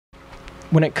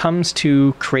When it comes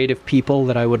to creative people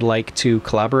that I would like to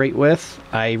collaborate with,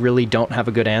 I really don't have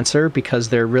a good answer because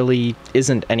there really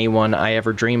isn't anyone I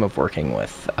ever dream of working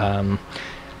with.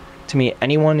 To me,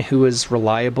 anyone who is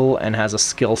reliable and has a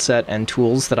skill set and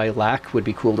tools that I lack would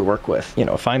be cool to work with. You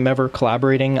know, if I'm ever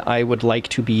collaborating, I would like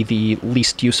to be the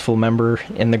least useful member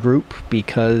in the group,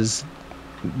 because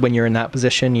when you're in that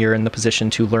position, you're in the position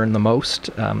to learn the most.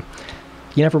 You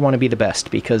never want to be the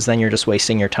best, because then you're just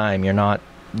wasting your time. You're not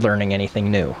learning anything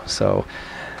new. So,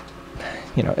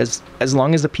 you know, as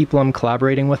long as the people I'm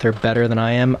collaborating with are better than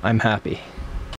I am, I'm happy.